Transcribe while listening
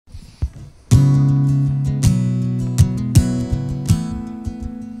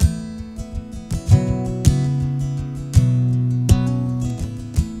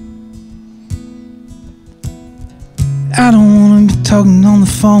talking on the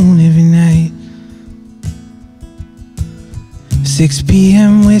phone every night. 6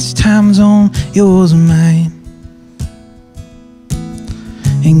 p.m. which time zone, yours or mine?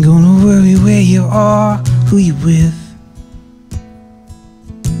 Ain't gonna worry where you are, who you with.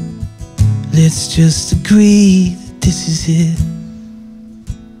 Let's just agree that this is it.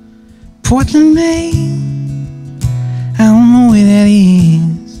 Portland, Maine, I don't know where that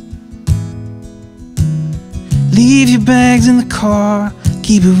is. Leave your bags in the car,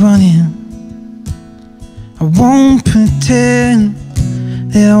 keep it running. I won't pretend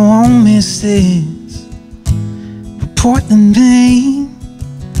that I won't miss this. But Portland, Maine,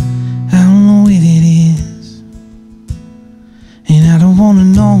 I don't know where it is. And I don't wanna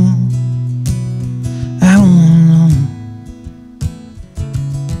know. I don't wanna know.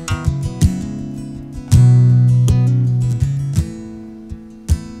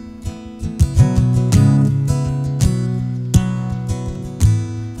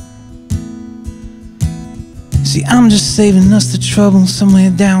 See, I'm just saving us the trouble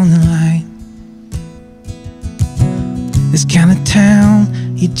somewhere down the line. This kind of town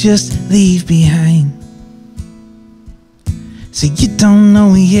you just leave behind. See, you don't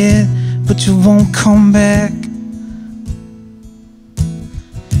know yet, but you won't come back.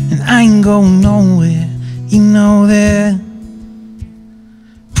 And I ain't going nowhere, you know that.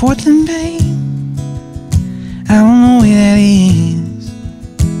 Portland, Maine, I don't know where that is.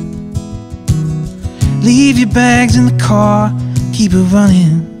 Leave your bags in the car, keep it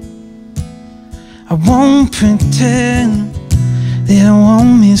running. I won't pretend that I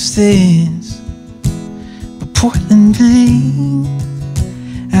won't miss this. But Portland, Maine,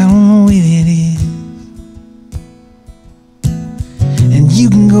 I don't know where it is. And you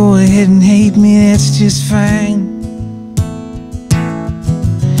can go ahead and hate me, that's just fine.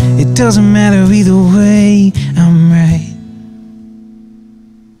 It doesn't matter either way, I'm right.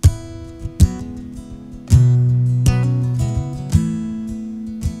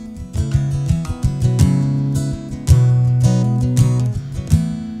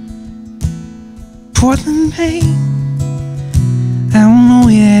 Portland, Maine, I don't know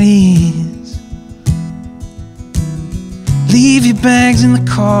where that is. Leave your bags in the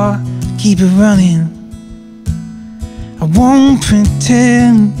car, keep it running. I won't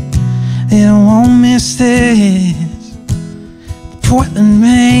pretend that I won't miss this. Portland,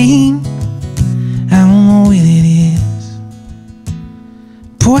 Maine, I don't know where it is.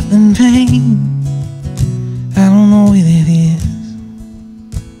 Portland, Maine, I don't know where it is.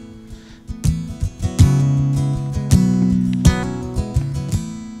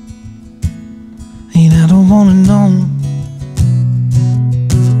 And I don't wanna know.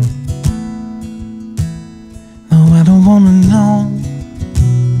 No, I don't wanna know.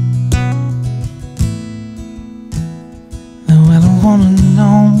 No, I don't wanna know.